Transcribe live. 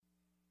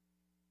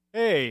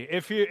Hey,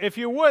 if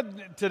you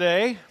would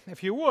today,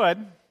 if you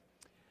would,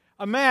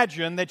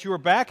 imagine that you were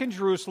back in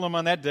Jerusalem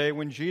on that day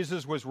when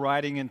Jesus was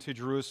riding into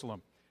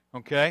Jerusalem,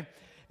 okay?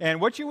 And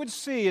what you would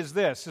see is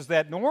this, is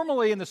that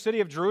normally in the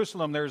city of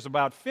Jerusalem there's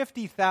about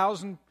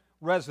 50,000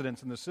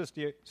 residents in the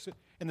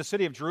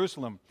city of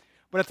Jerusalem.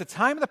 But at the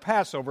time of the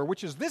Passover,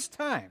 which is this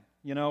time,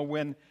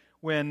 when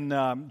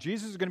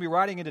Jesus is going to be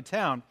riding into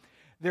town,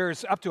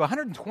 there's up to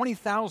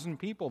 120,000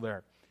 people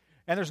there.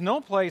 And there's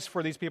no place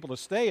for these people to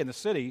stay in the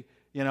city,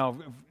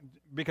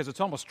 because it's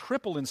almost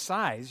triple in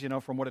size,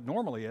 from what it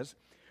normally is.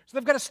 So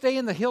they've got to stay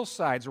in the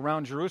hillsides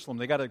around Jerusalem.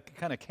 They've got to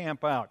kind of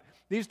camp out.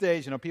 These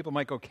days, people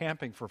might go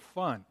camping for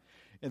fun.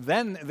 And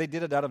then they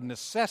did it out of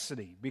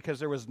necessity because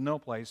there was no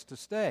place to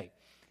stay.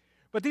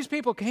 But these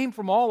people came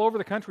from all over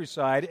the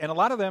countryside, and a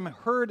lot of them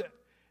heard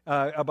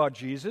about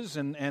Jesus,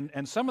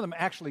 and some of them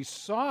actually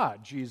saw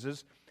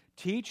Jesus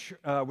teach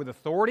with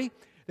authority.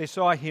 They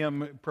saw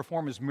him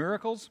perform his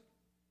miracles,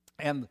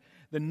 and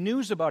the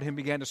news about him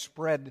began to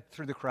spread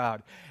through the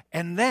crowd.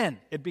 And then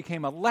it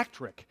became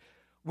electric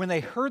when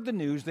they heard the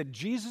news that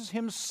Jesus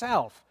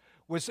himself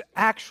was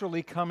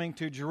actually coming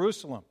to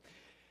Jerusalem.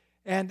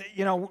 And,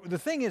 the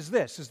thing is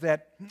this, is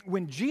that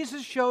when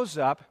Jesus shows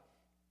up,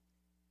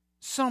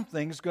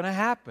 something's going to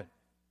happen.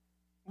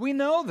 We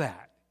know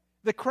that.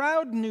 The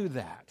crowd knew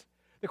that.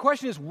 The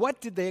question is,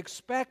 what did they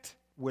expect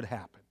would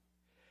happen?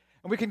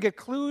 And we can get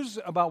clues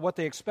about what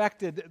they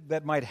expected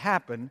that might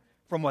happen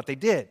from what they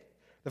did.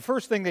 The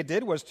first thing they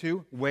did was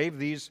to wave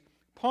these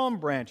palm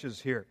branches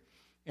here.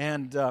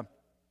 And,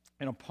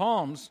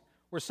 palms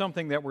were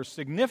something that were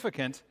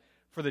significant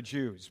for the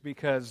Jews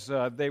because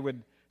they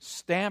would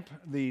stamp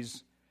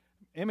these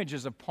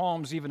images of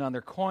palms even on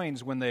their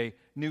coins when they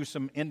knew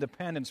some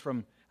independence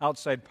from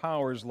outside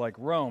powers like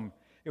Rome.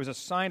 It was a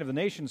sign of the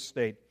nation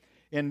state.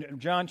 In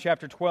John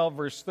chapter 12,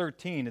 verse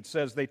 13, it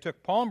says, they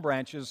took palm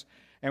branches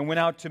and went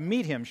out to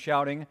meet him,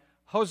 shouting,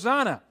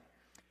 Hosanna!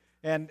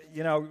 And,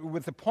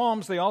 with the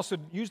palms, they also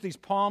used these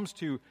palms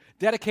to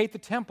dedicate the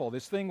temple.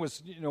 This thing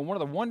was, one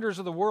of the wonders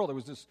of the world. It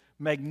was this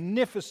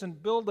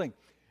magnificent building.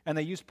 And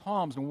they used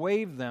palms and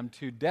waved them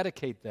to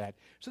dedicate that.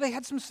 So they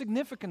had some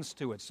significance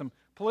to it, some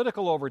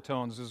political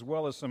overtones as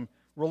well as some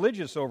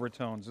religious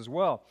overtones as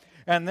well.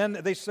 And then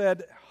they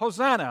said,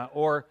 Hosanna,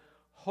 or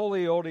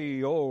Holy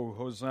Odi, O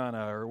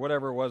Hosanna, or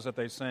whatever it was that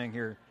they sang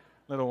here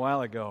a little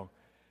while ago.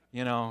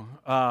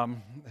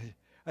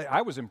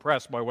 I was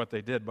impressed by what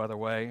they did, by the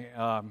way.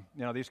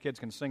 These kids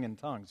can sing in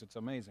tongues. It's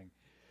amazing.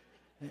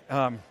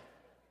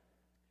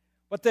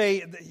 But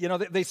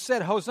they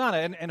said Hosanna,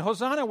 and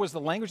Hosanna was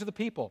the language of the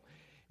people.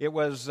 It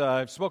was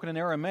spoken in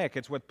Aramaic.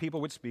 It's what people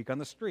would speak on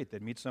the street.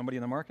 They'd meet somebody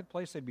in the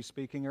marketplace, they'd be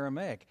speaking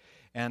Aramaic.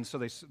 And so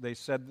they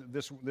said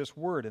this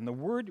word, and the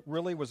word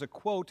really was a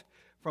quote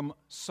from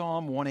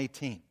Psalm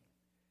 118.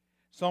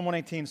 Psalm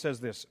 118 says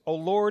this, O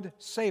Lord,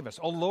 save us.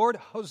 O Lord,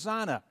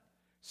 Hosanna,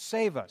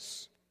 save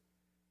us.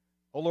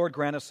 O Lord,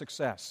 grant us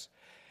success.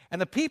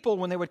 And the people,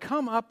 when they would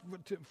come up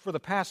for the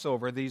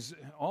Passover,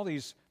 all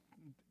these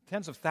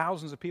tens of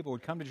thousands of people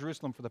would come to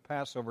Jerusalem for the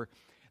Passover.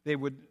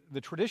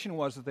 The tradition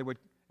was that they would,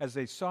 as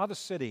they saw the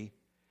city,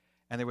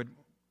 and they would,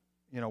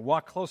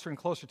 walk closer and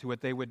closer to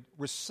it, they would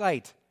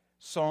recite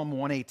Psalm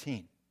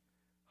 118.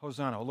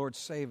 Hosanna, O Lord,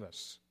 save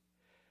us.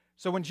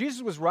 So when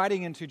Jesus was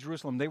riding into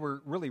Jerusalem, they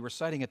were really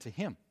reciting it to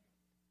him.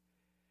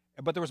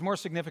 But there was more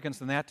significance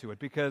than that to it,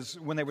 because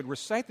when they would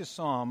recite this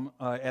psalm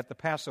at the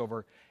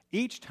Passover,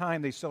 each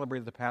time they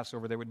celebrated the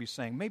Passover, they would be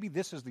saying, maybe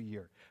this is the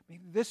year.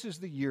 Maybe this is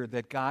the year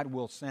that God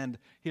will send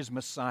his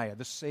Messiah,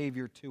 the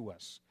Savior, to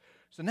us.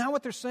 So now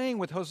what they're saying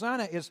with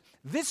Hosanna is,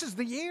 this is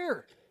the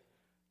year.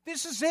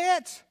 This is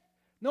it.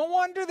 No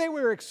wonder they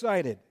were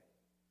excited.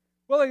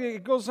 Well,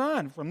 it goes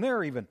on from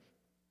there even.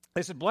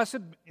 They said,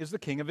 blessed is the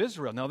King of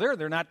Israel. Now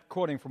they're not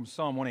quoting from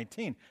Psalm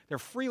 118. They're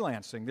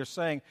freelancing. They're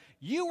saying,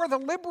 you are the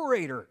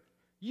liberator.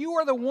 You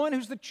are the one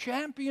who's the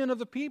champion of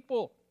the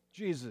people,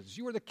 Jesus.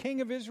 You are the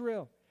King of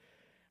Israel.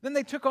 Then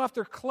they took off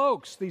their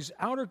cloaks, these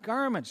outer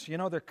garments,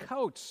 their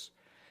coats,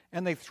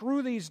 and they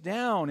threw these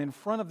down in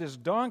front of this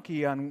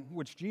donkey on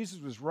which Jesus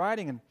was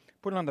riding and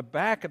put it on the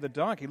back of the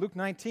donkey. Luke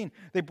 19,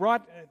 they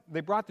brought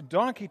the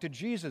donkey to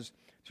Jesus,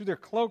 threw their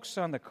cloaks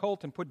on the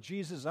colt and put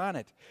Jesus on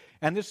it.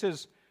 And this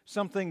is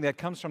something that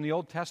comes from the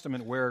Old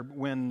Testament, where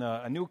when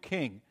a new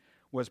king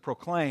was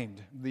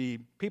proclaimed, the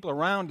people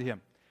around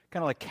him,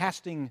 kind of like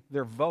casting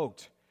their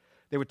vote,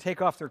 they would take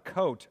off their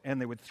coat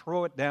and they would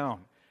throw it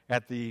down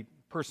at the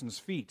person's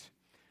feet.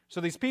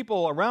 So these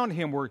people around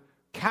him were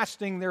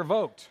casting their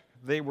vote.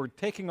 They were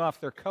taking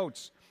off their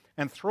coats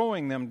and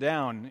throwing them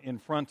down in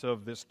front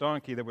of this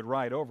donkey that would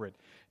ride over it.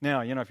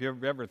 Now, if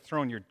you've ever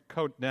thrown your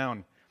coat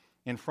down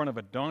in front of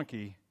a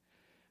donkey,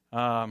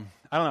 I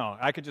don't know.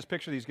 I could just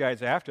picture these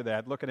guys after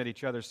that looking at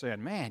each other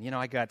saying, man,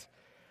 I got,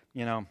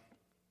 I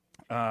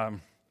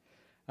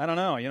don't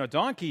know,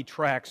 donkey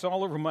tracks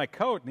all over my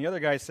coat. And the other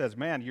guy says,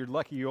 man, you're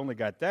lucky you only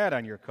got that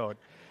on your coat.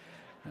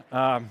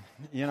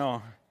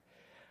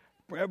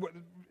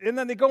 And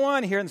then they go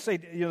on here and say,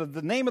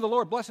 the name of the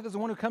Lord, blessed is the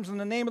one who comes in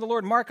the name of the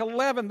Lord. Mark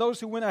 11, those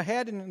who went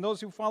ahead and those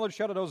who followed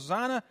shouted,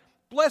 Hosanna,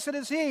 blessed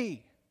is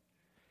he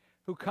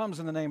who comes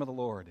in the name of the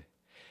Lord.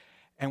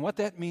 And what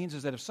that means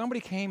is that if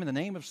somebody came in the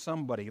name of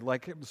somebody,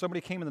 like if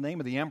somebody came in the name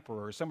of the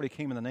emperor, or somebody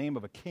came in the name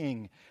of a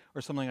king,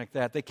 or something like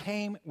that, they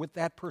came with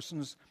that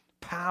person's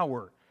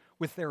power,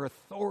 with their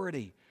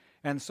authority.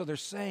 And so they're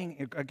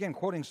saying, again,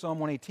 quoting Psalm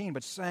 118,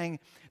 but saying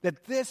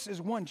that this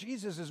is one,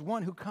 Jesus is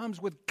one who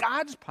comes with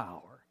God's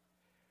power,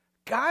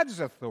 God's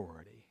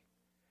authority.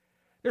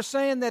 They're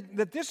saying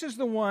that this is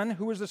the one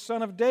who is the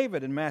son of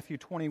David in Matthew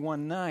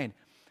 21:9,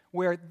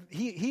 where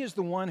he is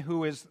the one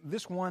who is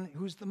this one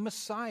who's the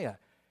Messiah.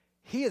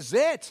 He is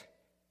it.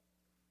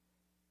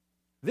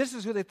 This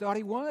is who they thought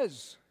he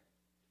was.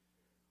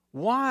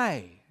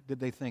 Why did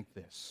they think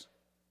this?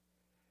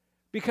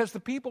 Because the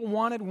people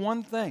wanted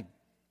one thing.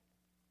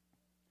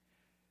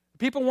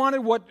 People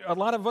wanted what a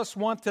lot of us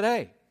want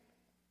today.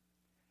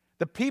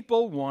 The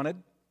people wanted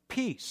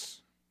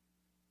peace.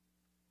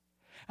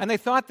 And they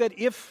thought that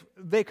if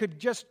they could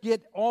just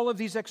get all of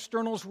these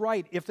externals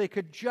right, if they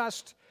could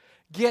just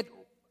get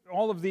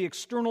all of the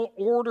external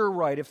order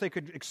right, if they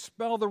could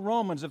expel the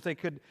Romans, if they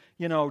could,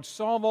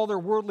 solve all their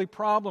worldly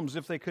problems,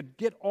 if they could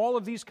get all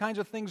of these kinds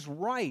of things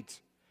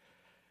right,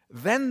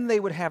 then they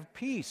would have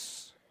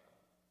peace.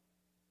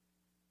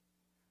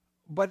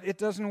 But it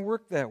doesn't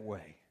work that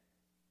way.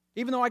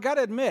 Even though I got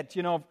to admit,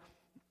 a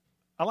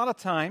lot of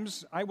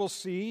times I will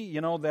see,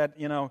 that,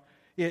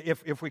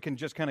 if we can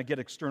just kind of get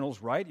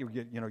externals right, you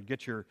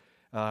get your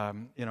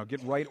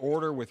get right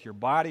order with your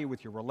body,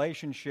 with your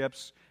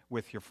relationships,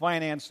 with your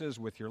finances,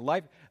 with your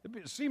life,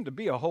 there seemed to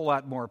be a whole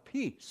lot more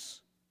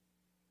peace.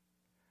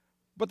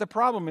 But the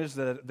problem is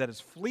that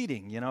it's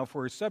fleeting. If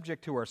we're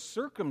subject to our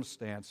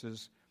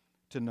circumstances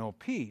to know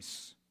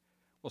peace,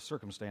 well,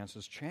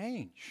 circumstances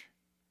change.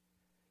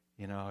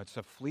 It's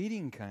a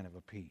fleeting kind of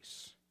a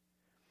peace.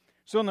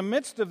 So in the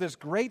midst of this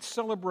great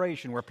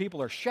celebration where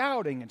people are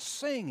shouting and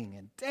singing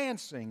and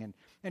dancing,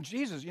 and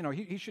Jesus,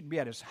 he should be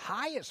at his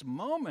highest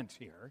moment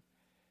here.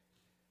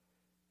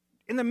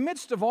 In the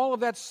midst of all of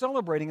that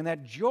celebrating and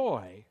that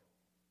joy,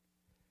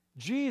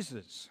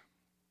 Jesus,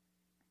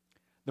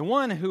 the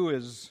one who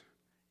is,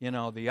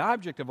 the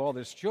object of all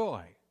this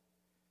joy,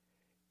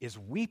 is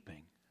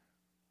weeping.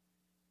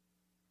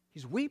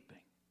 He's weeping.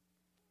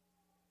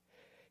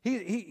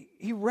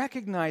 He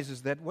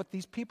recognizes that what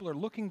these people are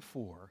looking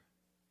for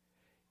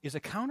is a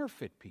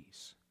counterfeit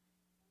peace.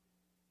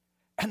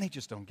 And they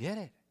just don't get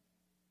it.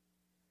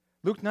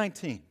 Luke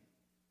 19.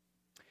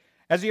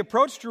 As he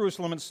approached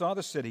Jerusalem and saw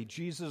the city,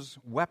 Jesus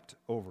wept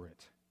over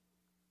it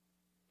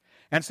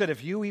and said,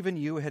 if you, even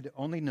you, had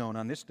only known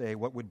on this day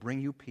what would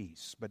bring you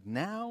peace, but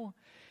now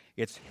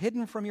it's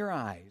hidden from your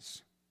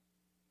eyes.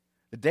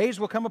 The days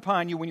will come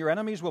upon you when your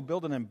enemies will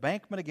build an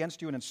embankment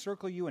against you and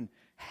encircle you and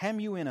hem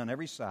you in on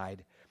every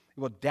side. It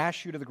will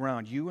dash you to the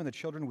ground, you and the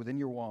children within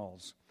your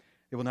walls.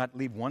 They will not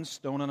leave one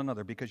stone on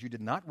another because you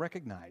did not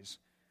recognize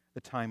the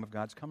time of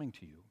God's coming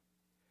to you.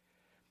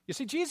 You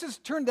see, Jesus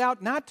turned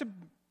out not to,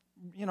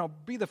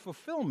 be the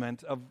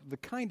fulfillment of the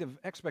kind of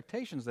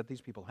expectations that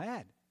these people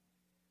had.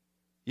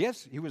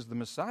 Yes, he was the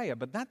Messiah,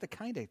 but not the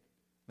kind of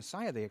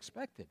Messiah they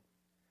expected.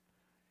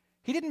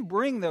 He didn't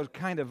bring those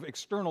kind of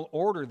external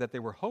order that they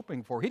were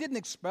hoping for. He didn't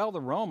expel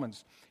the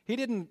Romans. He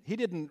didn't,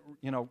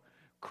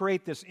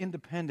 create this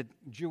independent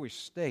Jewish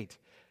state.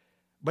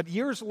 But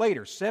years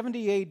later,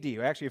 70 A.D.,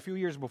 actually a few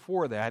years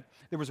before that,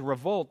 there was a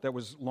revolt that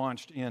was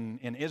launched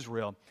in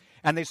Israel,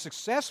 and they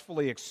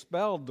successfully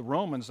expelled the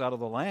Romans out of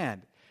the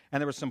land. And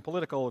there were some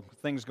political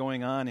things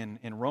going on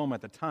in Rome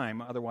at the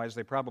time, otherwise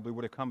they probably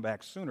would have come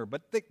back sooner.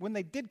 But when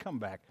they did come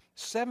back,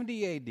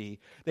 70 A.D.,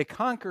 they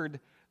conquered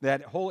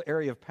that whole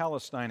area of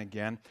Palestine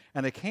again,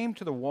 and they came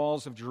to the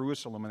walls of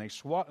Jerusalem, and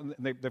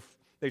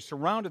they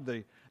surrounded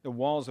the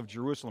walls of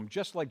Jerusalem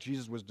just like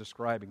Jesus was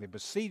describing. They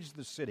besieged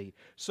the city,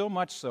 so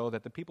much so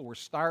that the people were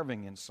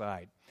starving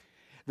inside.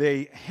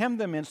 They hemmed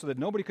them in so that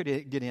nobody could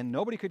get in,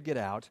 nobody could get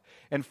out,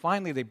 and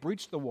finally they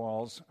breached the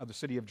walls of the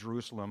city of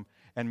Jerusalem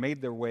and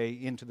made their way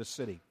into the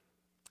city.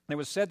 And it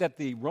was said that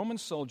the Roman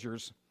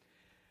soldiers,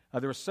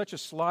 there was such a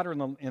slaughter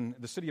in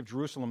the city of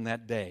Jerusalem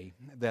that day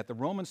that the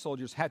Roman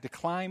soldiers had to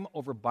climb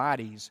over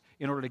bodies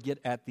in order to get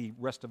at the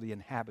rest of the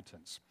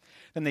inhabitants.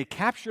 Then they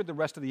captured the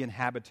rest of the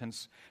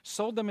inhabitants,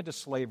 sold them into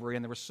slavery,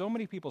 and there were so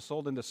many people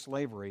sold into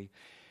slavery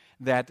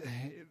that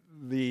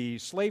the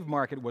slave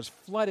market was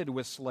flooded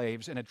with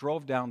slaves, and it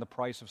drove down the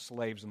price of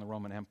slaves in the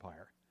Roman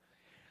Empire.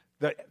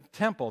 The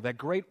temple, that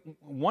great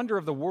wonder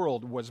of the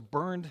world, was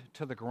burned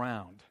to the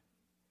ground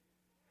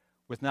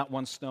with not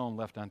one stone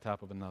left on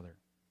top of another.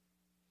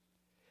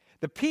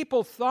 The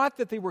people thought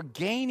that they were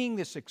gaining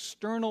this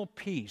external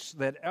peace,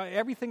 that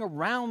everything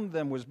around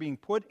them was being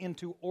put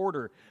into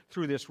order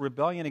through this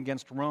rebellion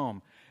against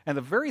Rome. And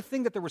the very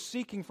thing that they were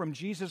seeking from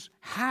Jesus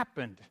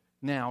happened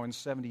now in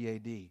 70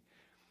 A.D.,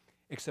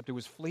 except it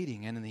was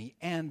fleeting, and in the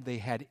end they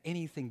had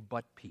anything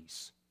but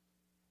peace.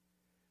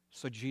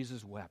 So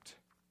Jesus wept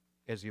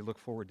as he looked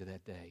forward to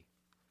that day,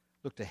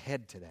 looked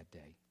ahead to that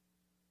day.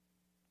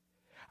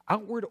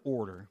 Outward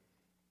order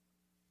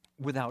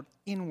without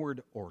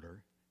inward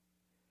order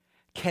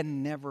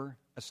can never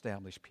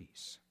establish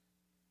peace.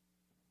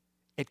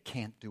 It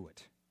can't do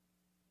it.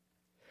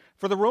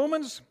 For the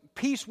Romans,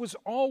 peace was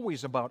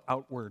always about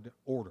outward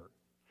order.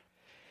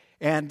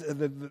 And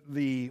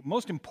the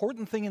most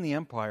important thing in the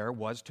empire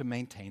was to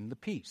maintain the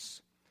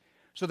peace.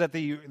 So that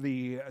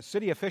the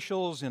city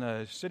officials in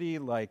a city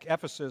like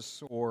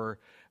Ephesus or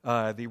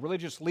the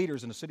religious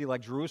leaders in a city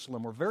like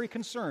Jerusalem were very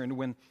concerned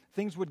when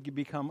things would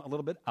become a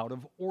little bit out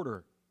of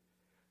order,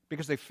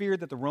 because they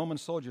feared that the Roman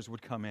soldiers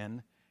would come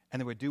in and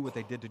they would do what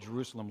they did to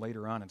Jerusalem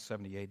later on in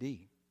 70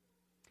 A.D.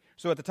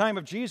 So at the time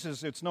of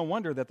Jesus, it's no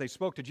wonder that they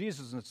spoke to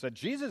Jesus and said,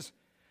 Jesus,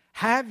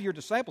 have your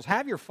disciples,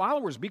 have your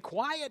followers be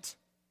quiet.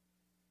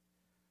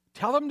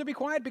 Tell them to be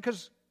quiet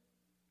because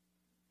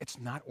it's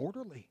not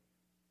orderly.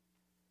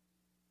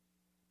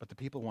 But the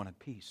people wanted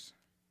peace.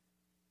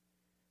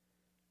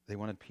 They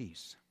wanted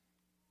peace.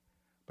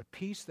 But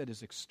peace that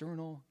is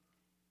external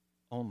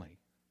only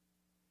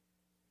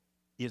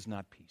is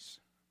not peace,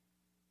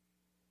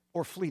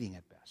 or fleeting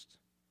at best.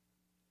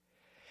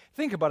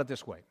 Think about it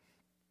this way,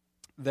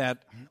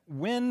 that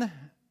when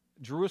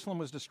Jerusalem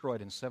was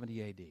destroyed in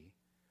 70 A.D.,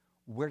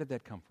 where did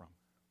that come from?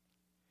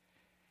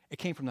 It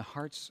came from the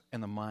hearts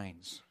and the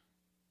minds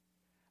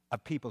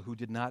of people who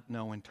did not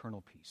know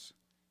internal peace.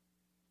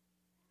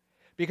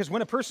 Because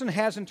when a person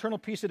has internal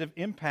peace, it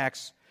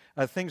impacts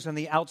things on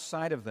the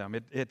outside of them.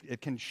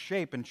 It can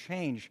shape and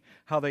change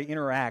how they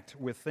interact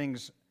with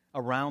things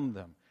around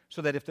them.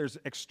 So that if there's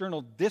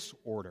external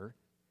disorder,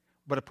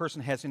 but a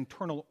person has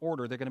internal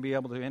order, they're going to be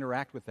able to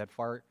interact with that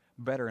far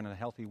better in a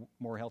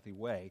more healthy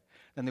way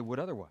than they would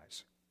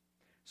otherwise.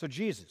 So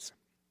Jesus,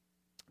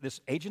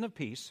 this agent of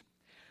peace,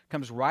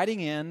 comes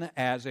riding in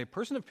as a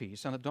person of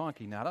peace on a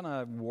donkey, not on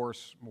a war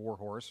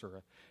horse or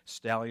a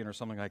stallion or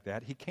something like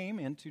that. He came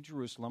into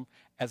Jerusalem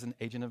as an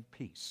agent of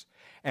peace.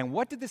 And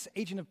what did this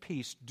agent of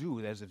peace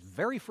do as his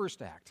very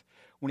first act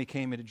when he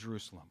came into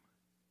Jerusalem?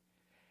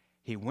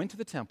 He went to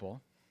the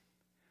temple,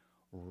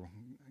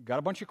 got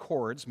a bunch of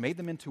cords, made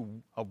them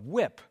into a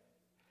whip,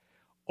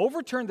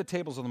 overturned the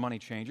tables of the money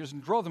changers,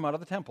 and drove them out of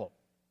the temple.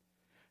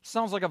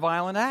 Sounds like a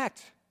violent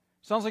act.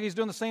 Sounds like he's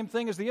doing the same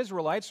thing as the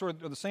Israelites or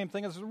the same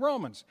thing as the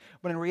Romans.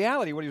 But in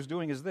reality, what he was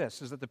doing is this,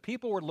 is that the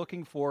people were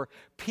looking for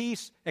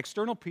peace,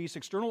 external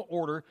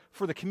order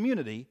for the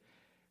community.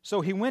 So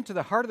he went to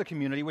the heart of the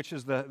community, which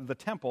is the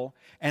temple,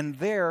 and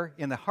there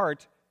in the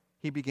heart,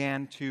 he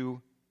began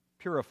to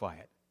purify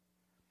it,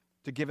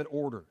 to give it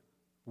order,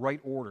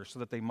 right order, so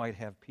that they might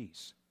have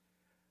peace.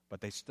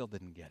 But they still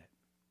didn't get it.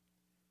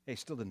 They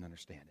still didn't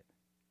understand it.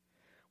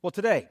 Well,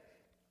 today,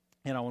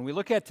 when we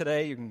look at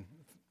today,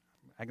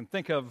 I can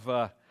think of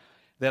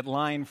that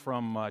line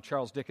from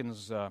Charles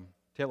Dickens'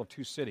 Tale of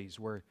Two Cities,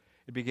 where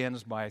it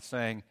begins by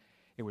saying,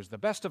 it was the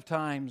best of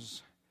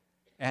times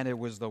and it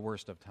was the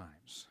worst of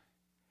times.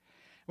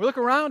 We look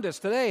around us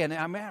today,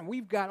 and man,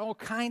 we've got all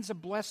kinds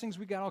of blessings,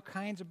 we've got all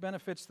kinds of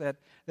benefits that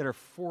our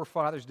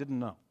forefathers didn't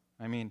know.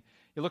 I mean,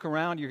 you look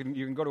around, you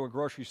can go to a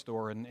grocery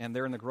store, and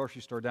there in the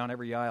grocery store, down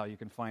every aisle, you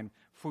can find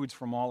foods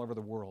from all over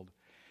the world.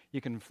 You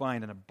can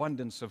find an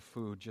abundance of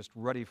food just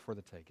ready for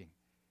the taking.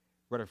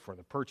 Ready for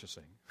the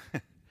purchasing.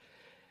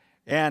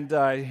 And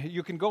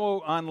you can go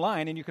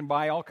online and you can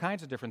buy all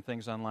kinds of different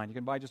things online. You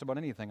can buy just about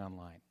anything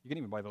online. You can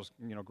even buy those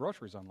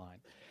groceries online.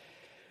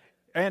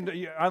 And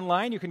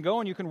online you can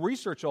go and you can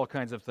research all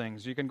kinds of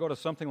things. You can go to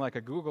something like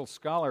a Google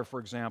Scholar, for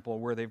example,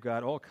 where they've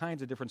got all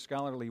kinds of different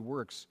scholarly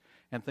works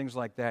and things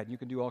like that. You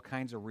can do all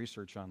kinds of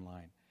research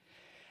online.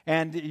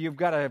 And you've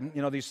got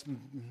these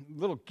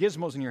little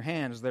gizmos in your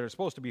hands that are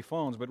supposed to be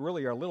phones, but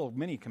really are little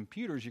mini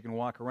computers you can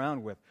walk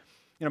around with.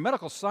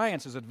 Medical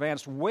science has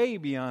advanced way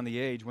beyond the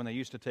age when they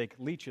used to take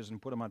leeches and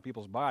put them on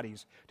people's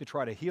bodies to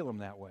try to heal them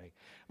that way.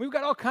 We've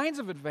got all kinds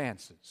of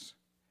advances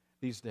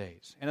these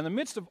days. And in the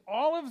midst of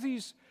all of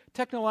these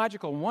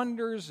technological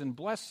wonders and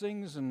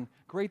blessings and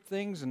great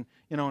things, and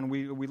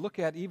we look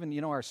at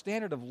even our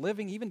standard of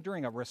living, even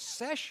during a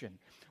recession,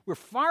 we're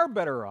far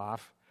better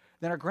off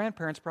than our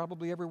grandparents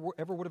probably ever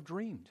would have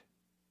dreamed.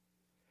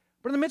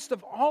 But in the midst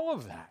of all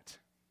of that,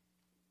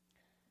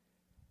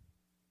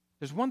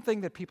 there's one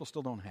thing that people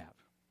still don't have.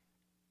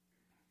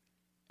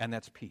 And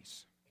that's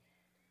peace.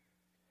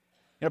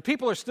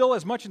 People are still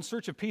as much in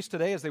search of peace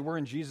today as they were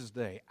in Jesus'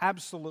 day.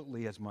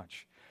 Absolutely as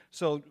much.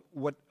 So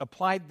what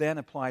applied then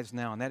applies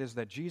now, and that is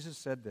that Jesus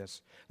said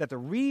this, that the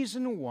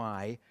reason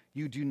why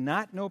you do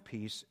not know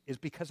peace is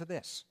because of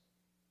this.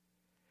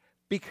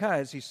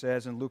 Because, he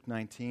says in Luke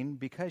 19,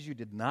 because you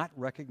did not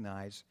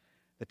recognize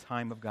the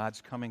time of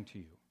God's coming to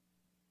you.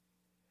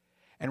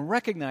 And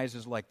recognize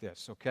is like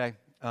this, okay?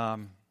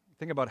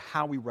 Think about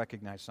how we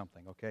recognize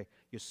something, okay?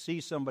 You see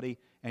somebody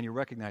and you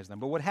recognize them.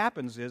 But what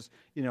happens is,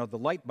 the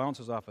light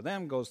bounces off of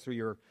them, goes through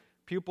your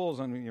pupils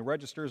and your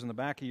registers in the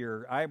back of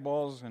your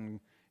eyeballs,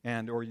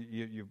 or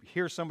you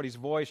hear somebody's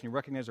voice and you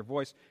recognize their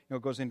voice.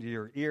 It goes into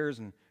your ears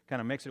and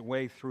kind of makes its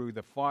way through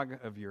the fog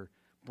of your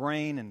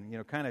brain,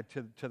 and kind of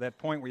to that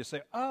point where you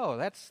say, "Oh,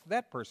 that's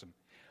that person."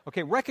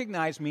 Okay,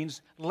 recognize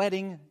means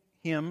letting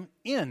him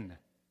in.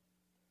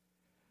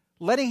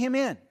 letting him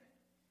in.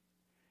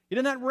 You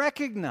did not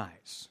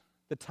recognize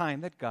the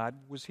time that God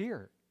was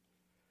here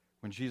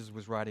when Jesus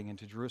was riding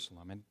into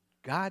Jerusalem. And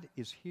God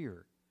is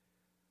here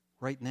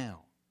right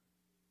now.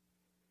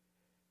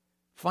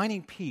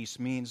 Finding peace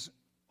means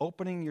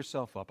opening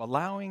yourself up,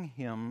 allowing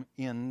him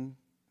in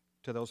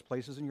to those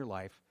places in your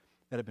life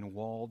that have been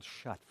walled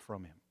shut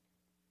from him,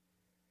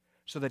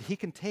 so that he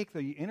can take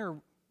the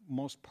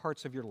innermost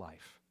parts of your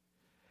life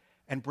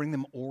and bring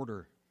them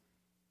order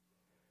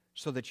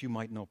so that you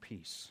might know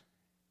peace.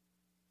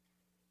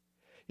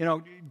 You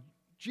know,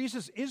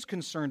 Jesus is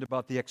concerned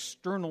about the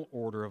external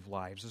order of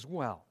lives as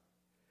well.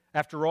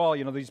 After all,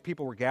 you know, these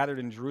people were gathered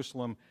in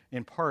Jerusalem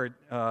in part.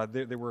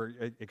 They were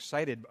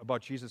excited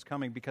about Jesus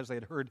coming because they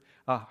had heard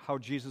how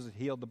Jesus had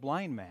healed the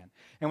blind man.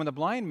 And when the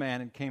blind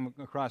man came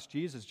across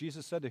Jesus,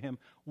 Jesus said to him,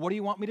 "What do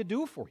you want me to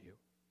do for you?"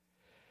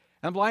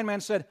 And the blind man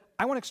said,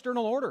 "I want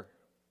external order.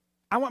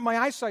 I want my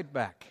eyesight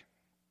back."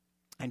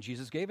 And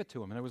Jesus gave it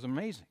to him, and it was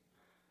amazing.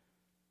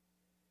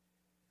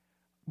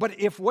 But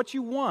if what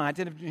you want,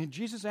 and if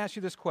Jesus asks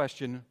you this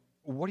question,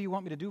 what do you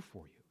want me to do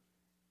for you?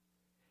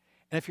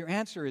 And if your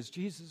answer is,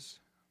 Jesus,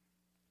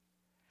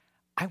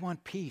 I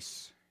want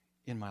peace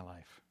in my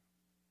life,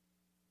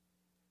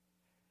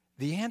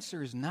 the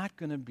answer is not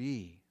going to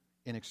be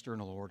in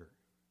external order.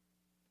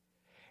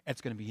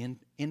 It's going to be in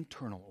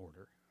internal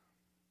order.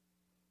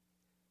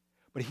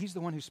 But he's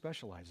the one who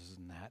specializes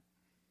in that.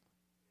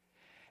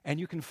 And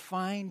you can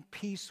find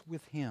peace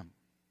with him.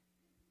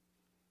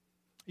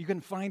 You can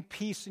find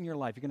peace in your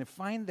life. You're going to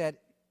find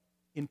that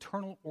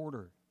internal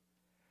order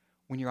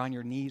when you're on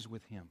your knees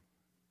with him.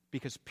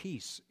 Because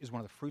peace is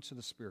one of the fruits of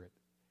the Spirit.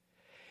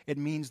 It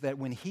means that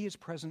when he is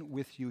present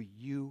with you,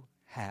 you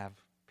have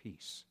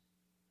peace.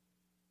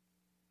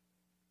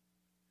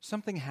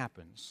 Something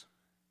happens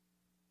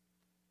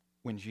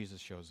when Jesus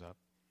shows up.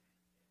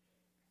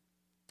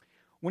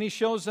 When he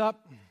shows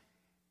up,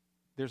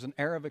 there's an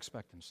air of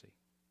expectancy.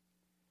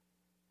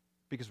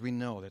 Because we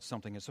know that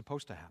something is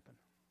supposed to happen.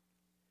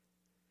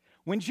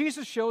 When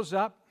Jesus shows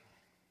up,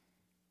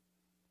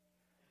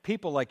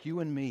 people like you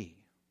and me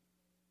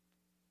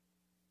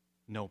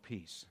know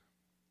peace.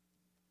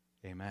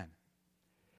 Amen.